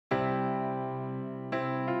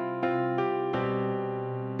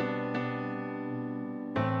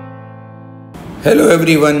Hello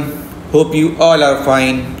everyone, hope you all are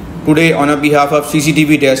fine. Today on behalf of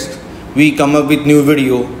CCTV Desk, we come up with new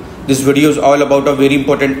video. This video is all about a very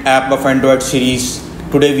important app of Android series.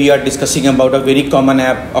 Today we are discussing about a very common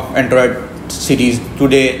app of Android series.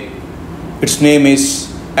 Today its name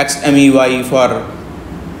is XMEye for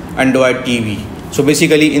Android TV. So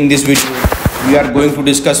basically in this video we are going to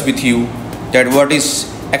discuss with you that what is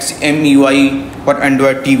XMEye for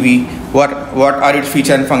Android TV, what are its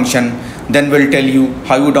feature and function. Then we'll tell you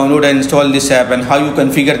how you download and install this app and how you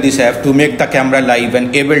configure this app to make the camera live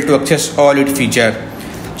and able to access all its features.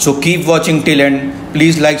 So keep watching till end.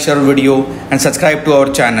 Please like, share video and subscribe to our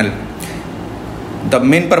channel. The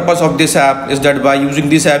main purpose of this app is that by using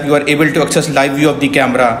this app you are able to access live view of the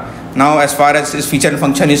camera. Now as far as its feature and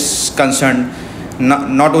function is concerned,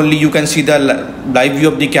 not only you can see the live view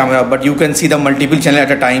of the camera, but you can see the multiple channels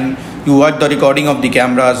at a time. You watch the recording of the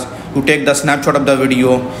cameras, you take the snapshot of the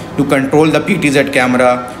video, you control the PTZ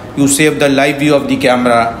camera, you save the live view of the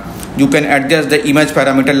camera, you can adjust the image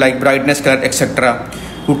parameter like brightness, color, etc.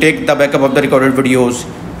 You take the backup of the recorded videos,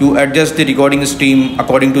 you adjust the recording stream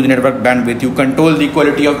according to the network bandwidth, you control the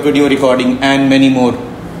quality of video recording and many more.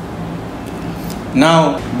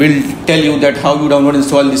 Now we'll tell you that how you download and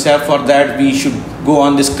install this app. For that we should go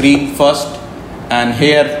on the screen first, and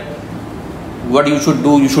here what you should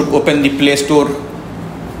do, you should open the Play Store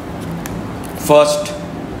first,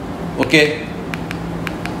 okay,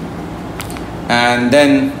 and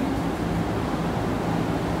then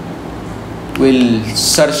we'll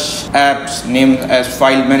search apps named as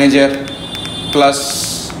File Manager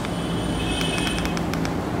plus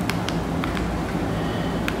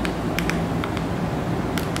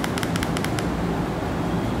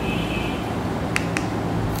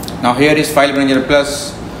now here is File Manager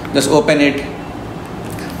Plus. Just open it,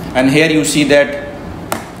 and here you see that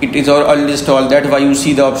it is already installed. That's why you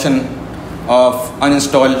see the option of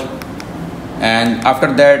uninstall, and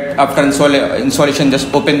after that, after installation,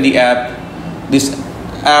 just open the app. This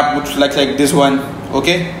app looks like this one,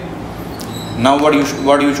 okay. Now what you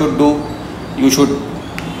should do, you should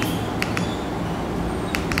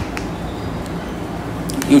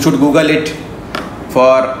Google it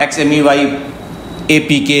for XMEye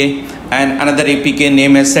APK and another APK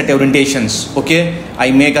name as set orientations, okay.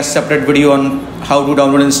 I make a separate video on how to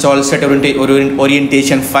download and install set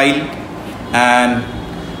orientation file, and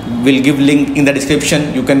will give link in the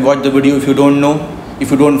description. You can watch the video if you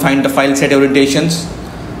don't find the file set orientations,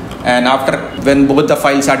 and after when both the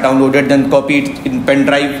files are downloaded, then copy it in pen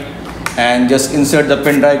drive and just insert the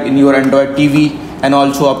pen drive in your Android TV and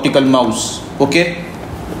also optical mouse, okay.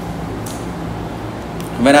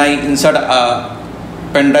 When I insert a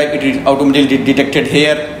pen drive, it is automatically detected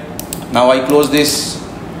here. Now I close this.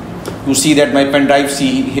 You see that my pen drive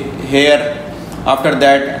here. After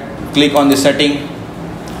that, click on the setting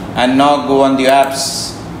and now go on the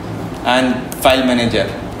apps and File Manager,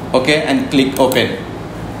 okay, and click open,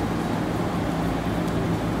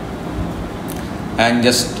 and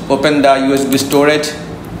just open the USB storage.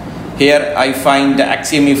 Here I find the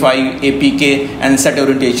XMEye APK and set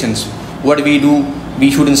orientations. What we do, we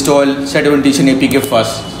should install set orientation APK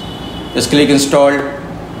first. Just click install.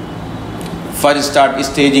 First start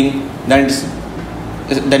staging, then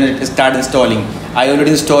it start installing. I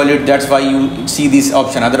already installed it, that's why you see this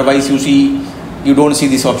option. Otherwise you don't see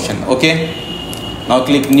this option, okay. Now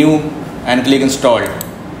click new and click install.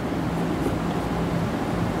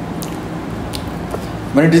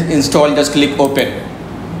 When it is installed, just click open.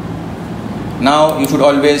 Now you should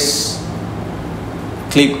always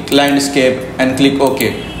click landscape and click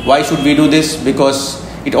OK. Why should we do this? Because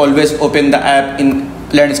it always open the app in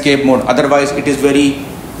landscape mode. Otherwise it is very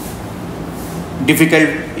difficult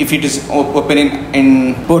if it is opening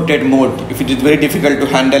in portrait mode. If it is very difficult to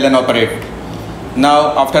handle and operate.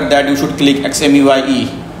 Now after that you should click XMEye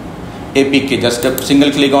APK. Just a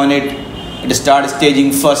single click on it. It starts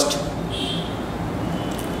staging first.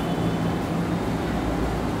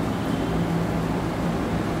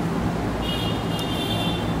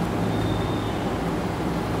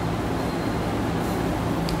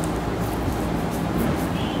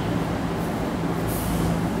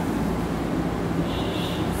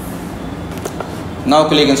 Now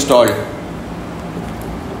click install.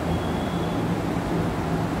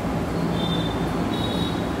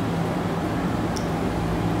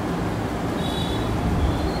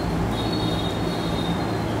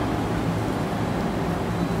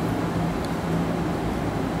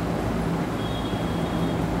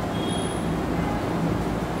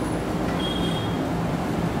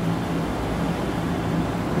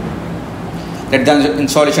 Let the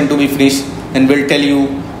installation to be finished, and we'll tell you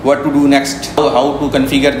what to do next, how to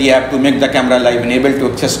configure the app to make the camera live and able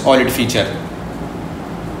to access all its feature.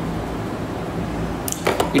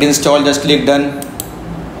 It installed, just click done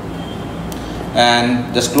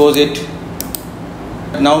and just close it.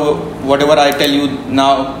 Now whatever I tell you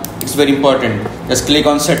now, it's very important. Just click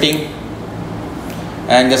on setting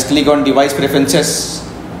and just click on device preferences,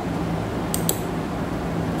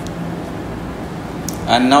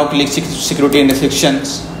 and now click security and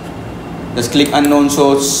restrictions. Just click unknown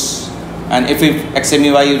source, and if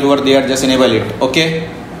XMEye is over there, just enable it. Okay,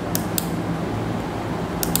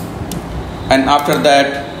 and after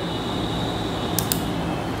that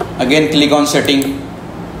again click on setting.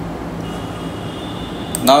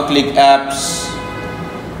 Now click apps,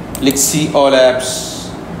 click see all apps,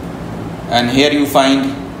 and here you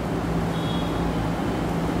find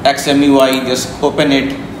XMEye. Just open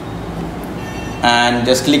it and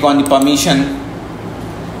just click on the permission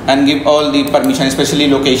and give all the permission, especially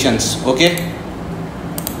locations. Okay,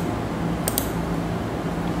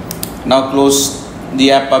 now close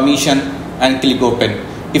the app permission and click open.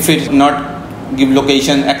 If it not give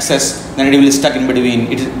location access, then it will stuck in between.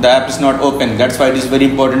 The app is not open. That's why it is very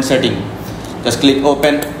important setting. Just click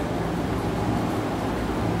open,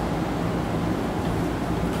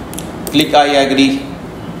 click I agree.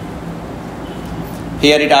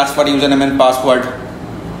 Here it asks for username and password.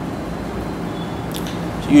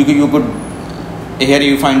 You could, here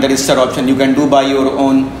you find the register option. You can do by your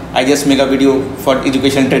own. I just make a video for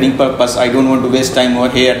education training purpose. I don't want to waste time over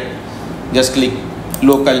here. Just click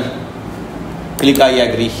local, click I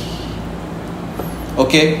agree.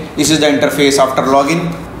 Okay, this is the interface after login.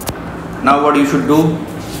 Now what you should do,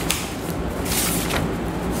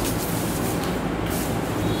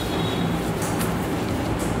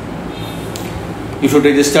 you should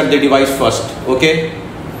register the device first. Okay,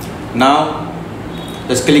 now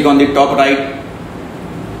just click on the top right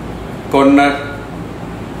corner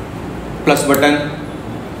plus button,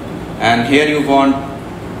 and here you want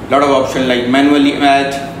lot of options like manually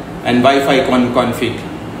add and Wi-Fi config.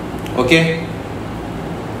 Okay,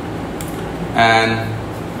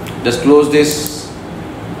 and just close this,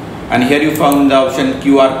 and here you found the option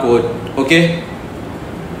QR code. Okay,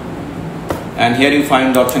 and here you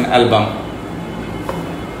find the option album.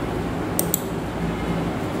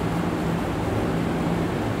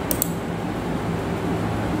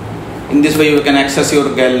 In this way you can access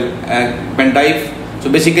your pen drive.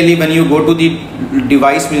 So basically when you go to the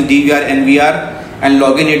device, means DVR, NVR, and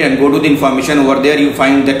log in it and go to the information over there, you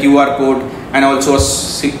find the QR code and also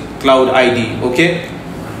cloud ID. Okay,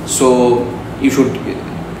 so you should,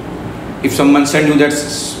 if someone send you that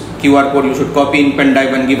QR code, you should copy in pen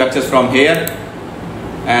drive and give access from here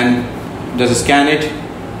and just scan it.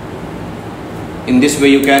 In this way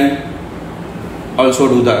you can also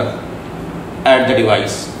do the add the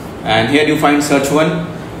device. And here you find search one.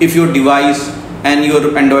 If your device and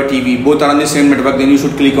your Android TV both are on the same network, then you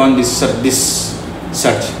should click on this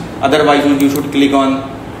search. Otherwise you should click on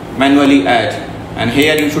manually add, and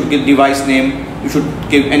here you should give device name. You should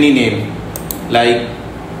give any name, like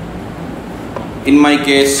in my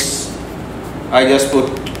case I just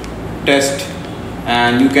put test,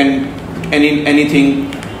 and you can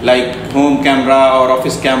anything like home camera or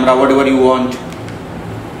office camera, whatever you want.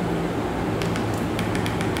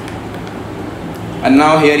 And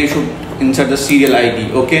now here you should insert the serial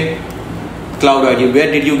ID. Okay, cloud ID.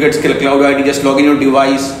 Where did you get cloud ID? Just log in your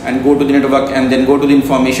device and go to the network, and then go to the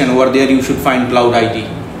information. Over there you should find cloud ID,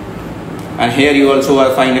 and here you also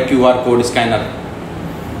will find a QR code scanner.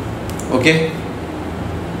 Okay,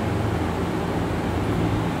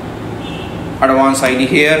 advanced ID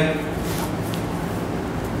here.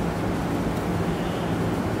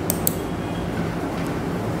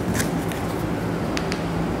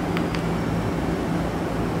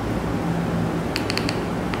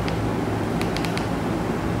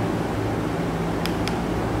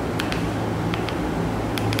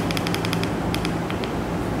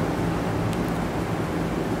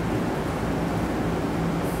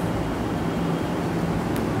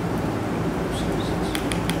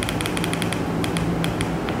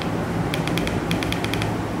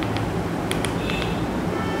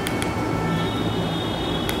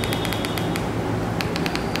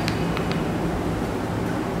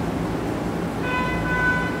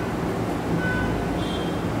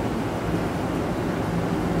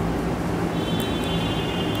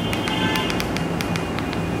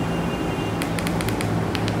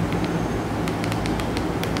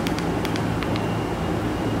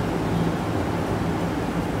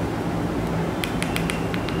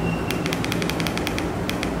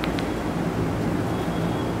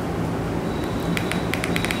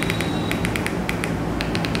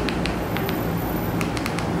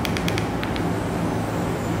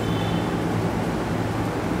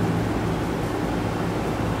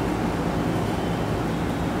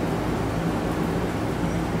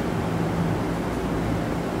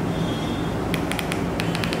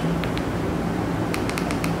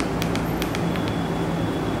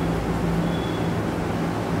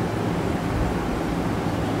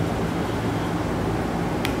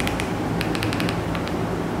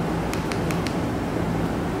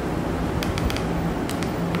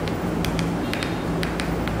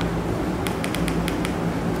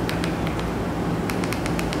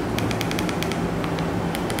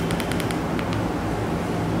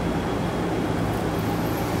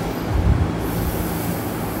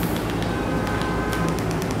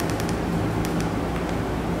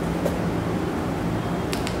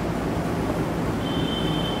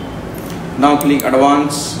 Now click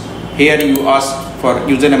advanced. Here you ask for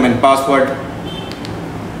username and password.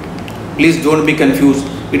 Please don't be confused.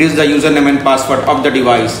 It is the username and password of the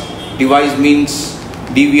device. Device means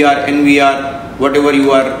DVR, NVR, whatever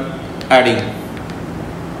you are adding.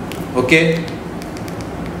 Okay.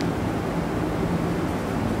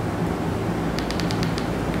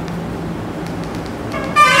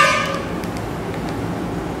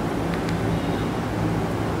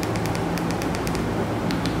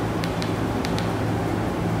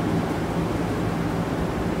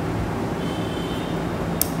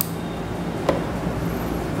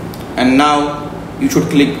 And now you should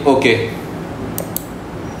click OK.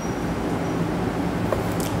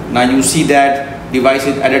 Now you see that device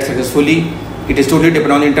is added successfully. It is totally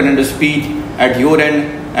dependent on internet speed at your end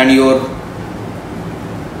and your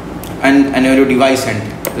device end.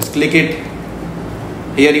 Just click it.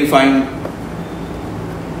 Here you find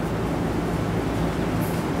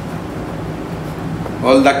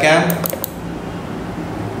all the cam.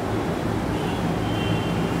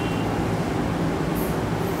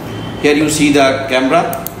 Here you see the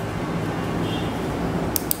camera.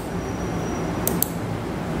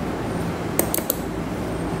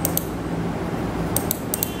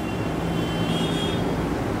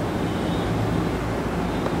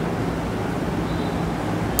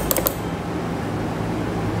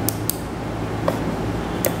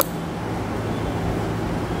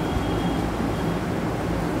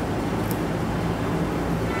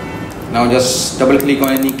 Now just double click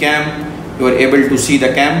on any cam. You are able to see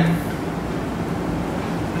the cam.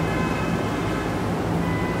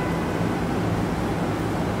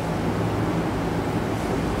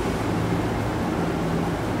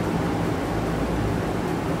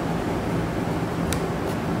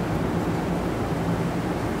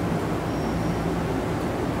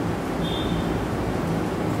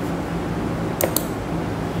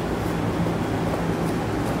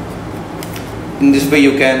 In this way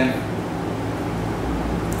you can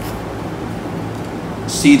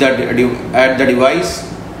see that add the device,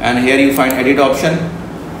 and here you find edit option.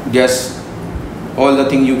 Just all the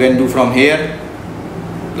things you can do from here,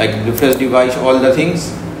 like refresh device, all the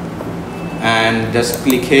things, and just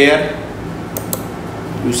click here.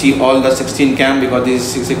 You see all the 16 cam because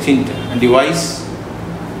this is 16 device.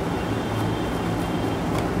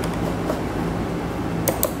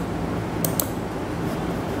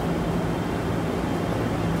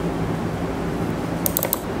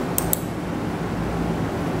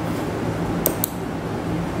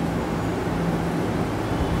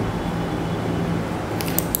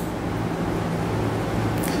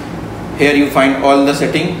 Here you find all the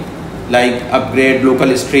setting like upgrade,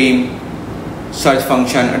 local stream, search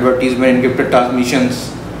function, advertisement, encrypted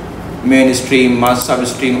transmissions, mainstream, mass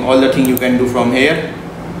substream, all the things you can do from here.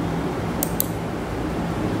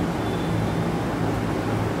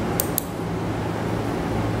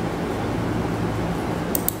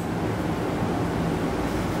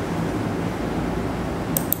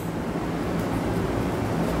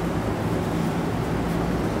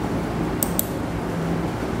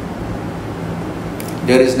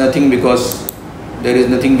 There is nothing because there is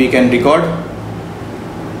nothing we can record.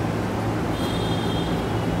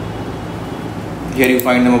 Here you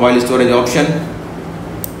find the mobile storage option.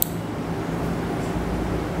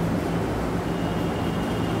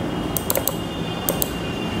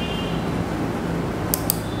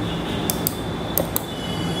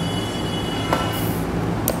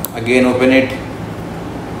 Again open it.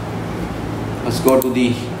 Let's go to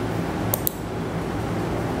the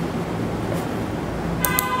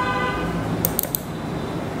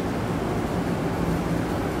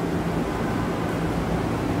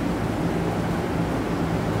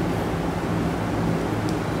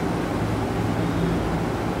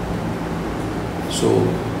So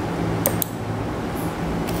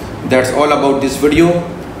that's all about this video.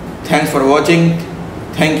 Thanks for watching.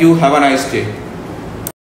 Thank you. Have a nice day.